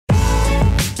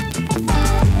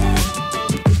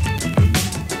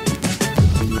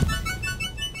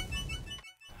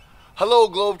Hello,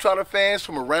 Globetrotter fans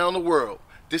from around the world.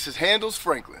 This is Handles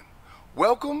Franklin.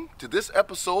 Welcome to this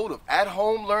episode of At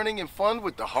Home Learning and Fun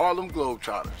with the Harlem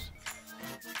Globetrotters.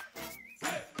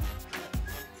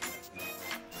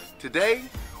 Today,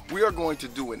 we are going to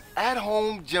do an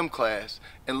at-home gym class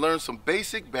and learn some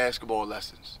basic basketball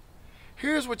lessons.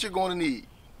 Here's what you're going to need: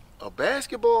 a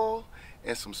basketball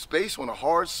and some space on a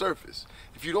hard surface.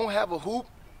 If you don't have a hoop,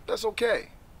 that's okay.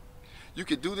 You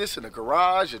can do this in a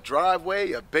garage, a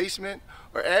driveway, a basement,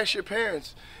 or ask your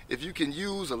parents if you can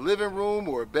use a living room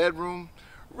or a bedroom.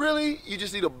 Really, you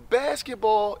just need a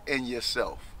basketball and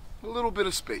yourself, a little bit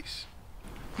of space.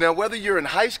 Now, whether you're in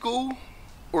high school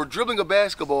or dribbling a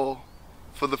basketball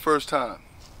for the first time,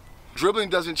 dribbling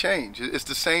doesn't change. It's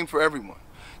the same for everyone.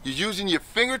 You're using your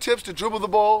fingertips to dribble the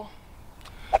ball,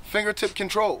 fingertip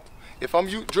control. If I'm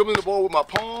dribbling the ball with my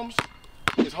palms,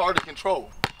 it's hard to control.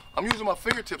 I'm using my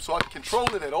fingertips so I can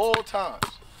control it at all times.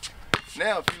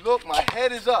 Now, if you look, my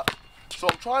head is up. So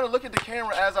I'm trying to look at the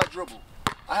camera as I dribble.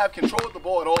 I have control of the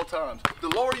ball at all times. The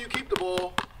lower you keep the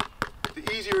ball, the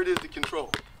easier it is to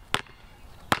control.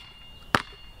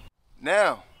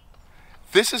 Now,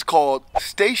 this is called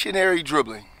stationary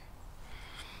dribbling.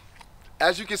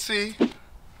 As you can see,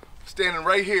 standing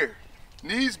right here,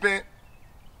 knees bent,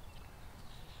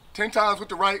 10 times with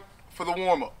the right for the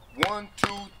warm-up. 1,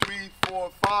 2, 3,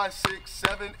 4, 5, 6,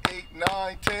 7, 8,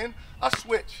 9, 10. I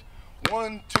switch.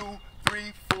 1, 2, 3,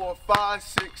 4, 5,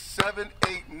 6, 7,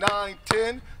 8, 9,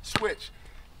 10. Switch.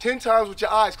 10 times with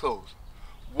your eyes closed.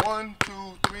 1, 2,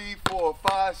 3, 4,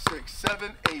 5, 6,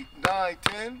 7, 8, 9,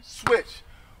 10. Switch.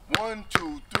 1,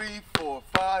 2, 3, 4,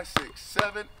 5, 6,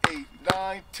 7, 8,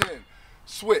 9, 10.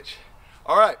 Switch.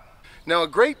 All right. Now, a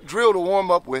great drill to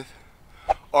warm up with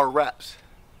are wraps.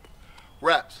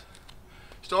 Wraps.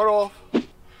 Start off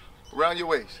around your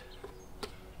waist.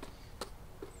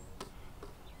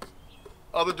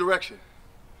 Other direction.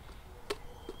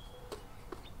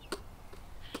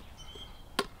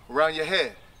 Around your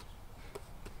head.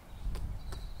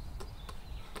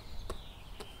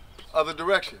 Other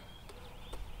direction.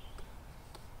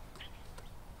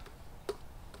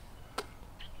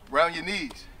 Around your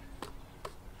knees.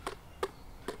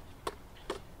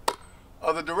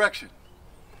 Other direction.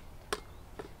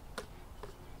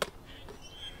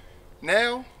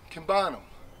 Now, combine them.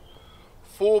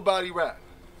 Full body wrap.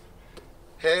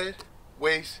 Head,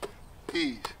 waist,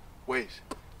 knees, waist.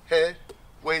 Head,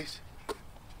 waist,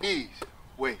 knees,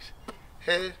 waist.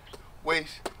 Head,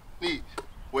 waist, knees,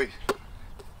 waist.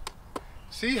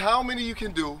 See how many you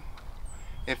can do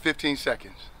in 15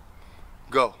 seconds.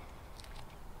 Go.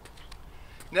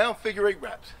 Now, figure 8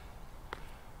 wraps.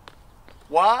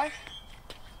 Wide,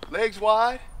 legs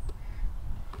wide,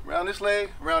 around this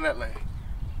leg, around that leg.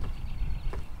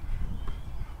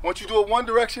 Once you do it one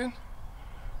direction,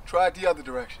 try it the other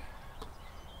direction.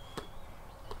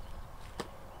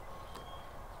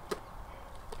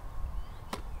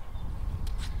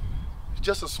 It's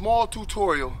just a small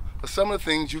tutorial of some of the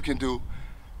things you can do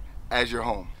as you're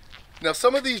home. Now,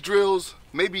 some of these drills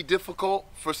may be difficult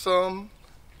for some,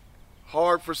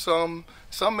 hard for some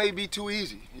may be too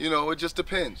easy. You know, it just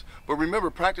depends. But remember,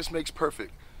 practice makes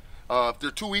perfect. If they're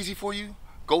too easy for you,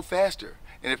 go faster.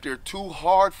 And if they're too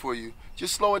hard for you,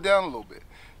 just slow it down a little bit.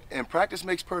 And practice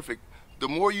makes perfect. The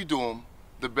more you do them,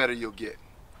 the better you'll get.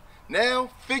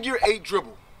 Now, figure 8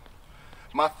 dribble.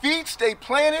 My feet stay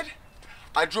planted.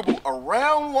 I dribble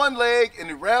around one leg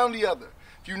and around the other.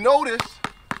 If you notice,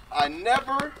 I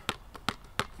never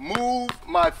move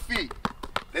my feet.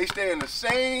 They stay in the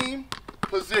same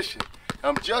position.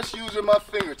 I'm just using my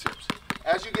fingertips.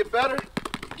 As you get better,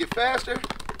 get faster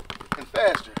and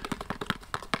faster.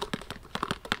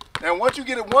 Now, once you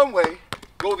get it one way,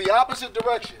 go the opposite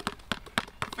direction.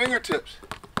 Fingertips.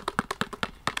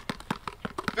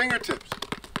 Fingertips.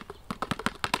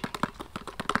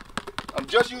 I'm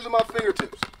just using my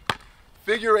fingertips.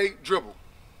 Figure 8 dribble.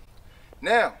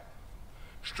 Now,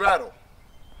 straddle.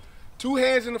 2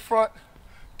 hands in the front,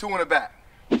 2 in the back.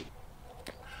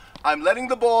 I'm letting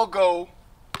the ball go,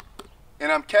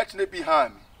 and I'm catching it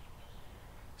behind me.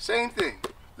 Same thing.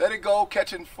 Let it go,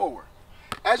 catching forward.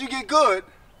 As you get good,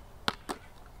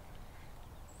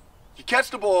 you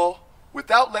catch the ball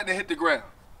without letting it hit the ground.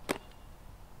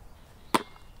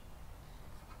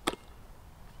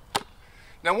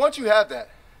 Now, once you have that,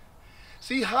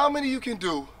 see how many you can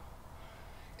do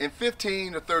in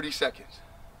 15 or 30 seconds.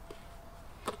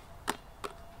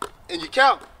 And you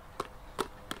count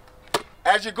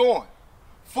as you're going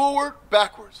forward,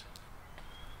 backwards.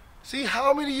 See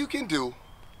how many you can do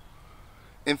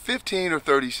in 15 or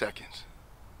 30 seconds.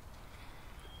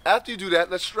 After you do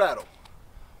that, let's straddle.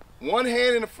 One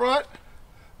hand in the front,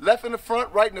 Left in the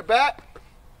front, right in the back.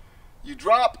 You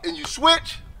drop and you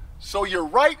switch, so your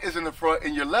right is in the front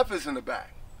and your left is in the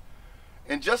back.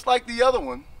 And just like the other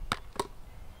one,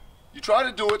 you try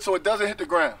to do it so it doesn't hit the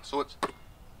ground.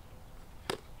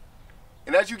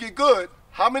 And as you get good,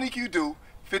 how many can you do?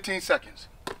 15 seconds.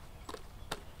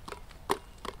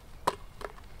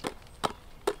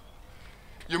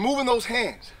 You're moving those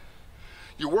hands.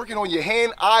 You're working on your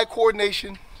hand-eye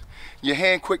coordination, your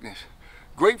hand quickness.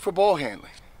 Great for ball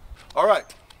handling. All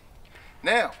right,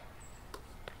 now,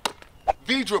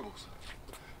 V dribbles,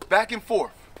 back and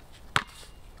forth.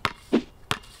 They're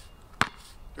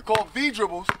called V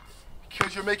dribbles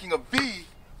because you're making a V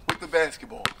with the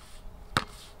basketball.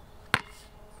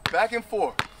 Back and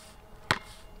forth.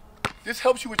 This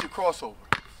helps you with your crossover.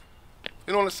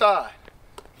 And on the side,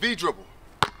 V dribble.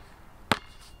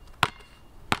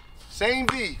 Same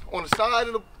V on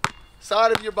the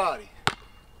side of your body.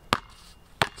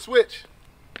 Switch.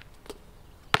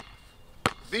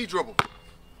 V dribble.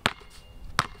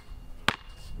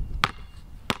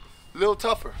 A little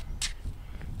tougher.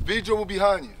 V dribble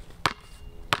behind you.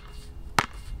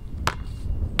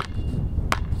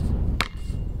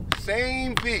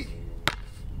 Same V.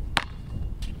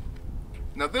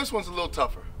 Now this one's a little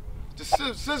tougher. Just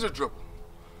scissor dribble.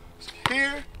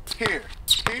 Here, here,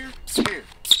 here, here,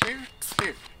 here,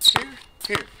 here, here,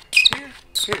 here, here,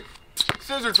 here.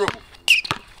 Scissor dribble.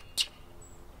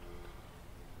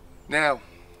 Now,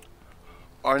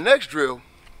 our next drill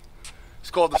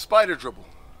is called the spider dribble.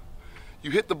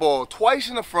 You hit the ball twice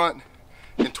in the front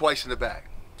and twice in the back.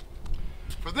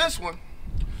 For this one,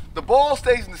 the ball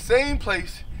stays in the same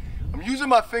place. I'm using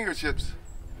my fingertips.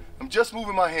 I'm just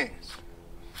moving my hands.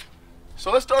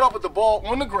 So let's start off with the ball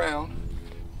on the ground.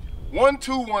 1,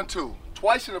 2, 1, 2.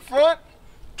 Twice in the front,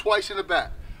 twice in the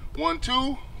back. 1,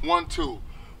 2, 1, 2.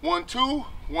 1, 2,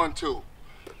 1, 2.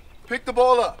 Pick the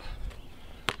ball up.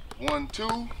 1, 2,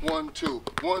 1, 2.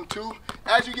 1, 2.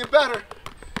 As you get better,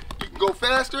 you can go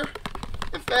faster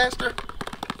and faster.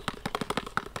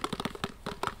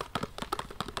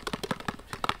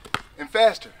 And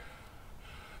faster.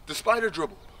 The spider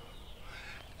dribble.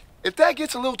 If that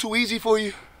gets a little too easy for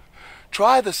you,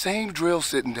 try the same drill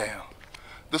sitting down.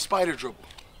 The spider dribble.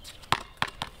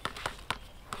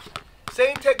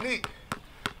 Same technique.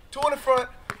 2 in the front,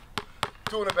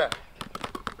 2 in the back.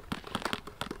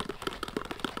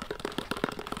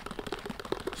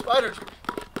 Spider dribble.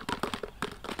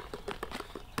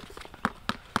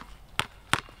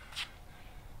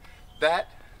 That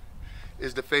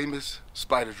is the famous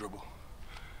spider dribble.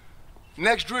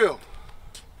 Next drill,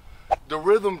 the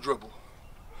rhythm dribble.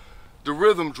 The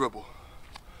rhythm dribble.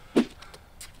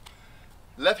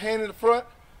 Left hand in the front,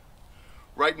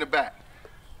 right in the back.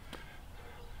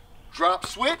 Drop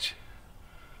switch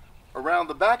around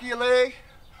the back of your leg,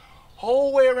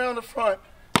 whole way around the front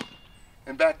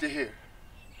and back to here.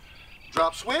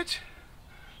 Drop switch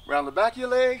around the back of your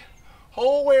leg,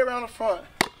 whole way around the front,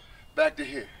 back to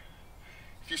here.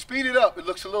 If you speed it up, it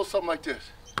looks a little something like this.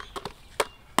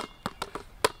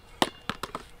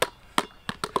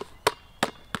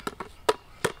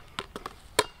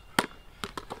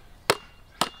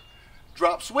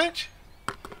 Drop switch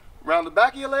around the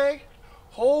back of your leg,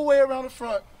 whole way around the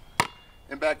front,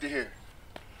 and back to here.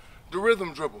 The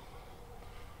rhythm dribble.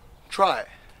 Try it.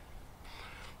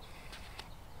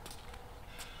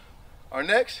 Our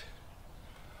next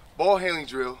ball handling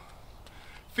drill,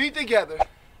 feet together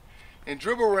and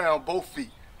dribble around both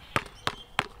feet.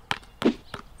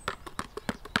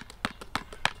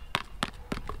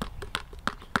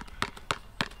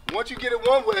 Once you get it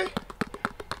one way,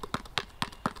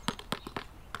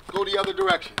 go the other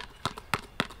direction.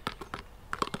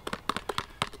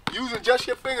 Using just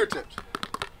your fingertips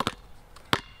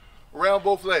around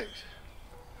both legs.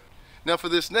 Now for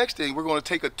this next thing, we're going to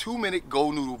take a 2-minute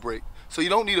go noodle break. So you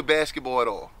don't need a basketball at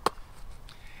all.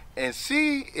 And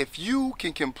see if you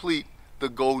can complete the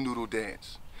go noodle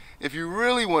dance. If you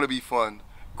really want to be fun,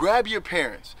 grab your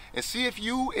parents and see if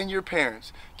you and your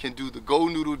parents can do the go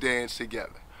noodle dance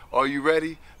together. Are you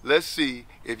ready? Let's see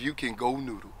if you can go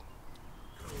noodle.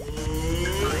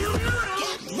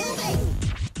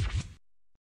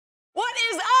 What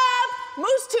is up?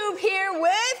 Moose Tube here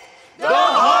with the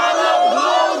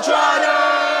Harlem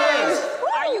Globetrotters!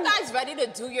 Are you guys ready to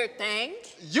do your thing?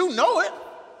 You know it.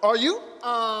 Are you?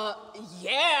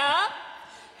 Yeah.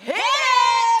 Hit it!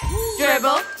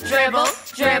 Dribble, dribble,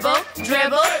 dribble,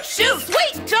 dribble, shoot!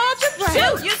 Sweet Georgia Brown.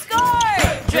 Shoot, you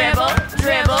scored! Dribble,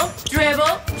 dribble,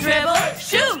 dribble, dribble,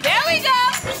 shoot! There we go.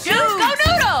 Shoot! Go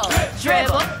noodle.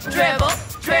 Dribble, dribble,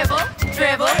 dribble,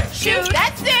 dribble, shoot!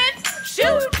 That's it.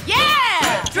 Shoot!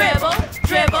 Yeah. Dribble,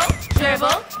 dribble,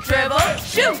 dribble, dribble,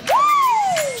 shoot.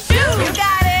 Shoot. You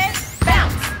got it.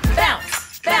 Bounce,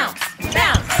 bounce, bounce,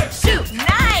 bounce. Shoot.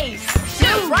 Nice.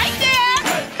 Shoot. Right there.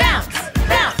 Bounce,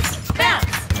 bounce, bounce,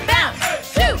 bounce.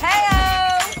 Shoot. Hey-o.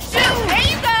 Shoot. There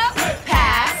you go.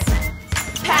 Pass.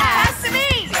 Pass. Pass to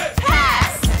me.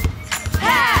 Pass.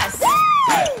 Pass.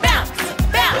 Bounce,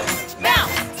 bounce,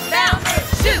 bounce, bounce.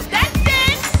 Shoot. That's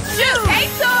it. Shoot. Hey,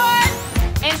 Sword.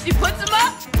 And she puts him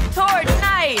up towards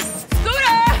nice.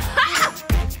 Scooter.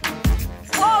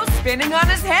 Whoa, spinning on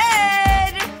his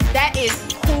head. That is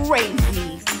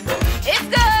crazy. It's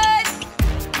good.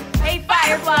 Hey,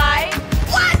 Firefly.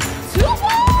 What? 2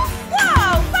 balls?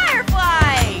 Whoa,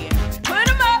 Firefly. Put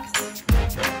him up.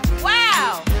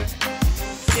 Wow.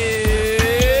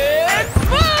 It's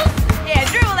Moose. Yeah,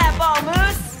 dribble that ball,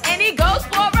 Moose. And he goes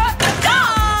for a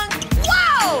dunk.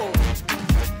 Whoa.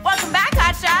 Welcome back,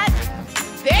 Hotshot.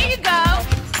 There you go.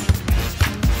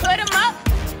 Put him up.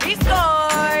 He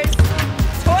scores.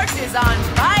 Torch is on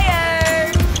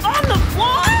fire. On the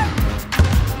floor?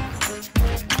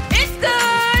 It's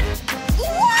good.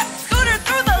 What? Scooter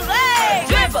through the leg.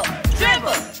 Dribble,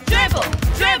 dribble, dribble,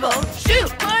 dribble. Shoot.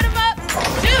 Put him up.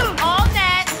 Shoot. All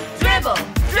net. Dribble,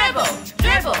 dribble,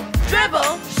 dribble,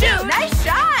 dribble. Shoot. Nice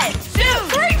shot. Shoot.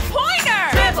 3-pointer.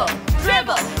 Dribble,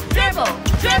 dribble, dribble,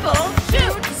 dribble.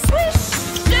 Shoot. Swish.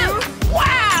 Shoot.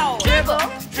 Wow. Dribble,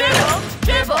 dribble,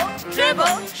 dribble,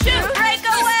 dribble. Shoot.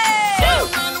 Breakaway. Shoot.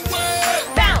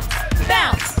 Bounce,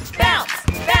 bounce, bounce,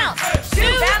 bounce.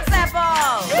 Shoot. Bounce that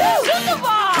ball. Shoot the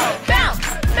ball. Bounce,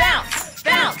 bounce,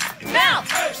 bounce, bounce.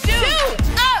 Shoot.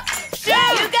 Up.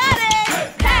 Shoot. You got it.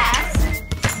 Pass.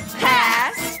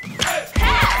 Pass.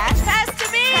 Pass. Pass to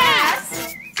me. Pass.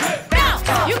 Bounce.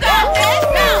 You got it.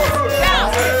 Bounce.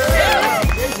 Bounce. Shoot.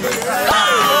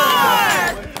 Score.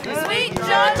 Sweet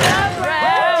Georgia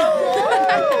Brown.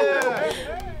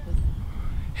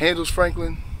 Handles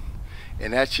Franklin,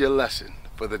 and that's your lesson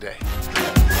for the day.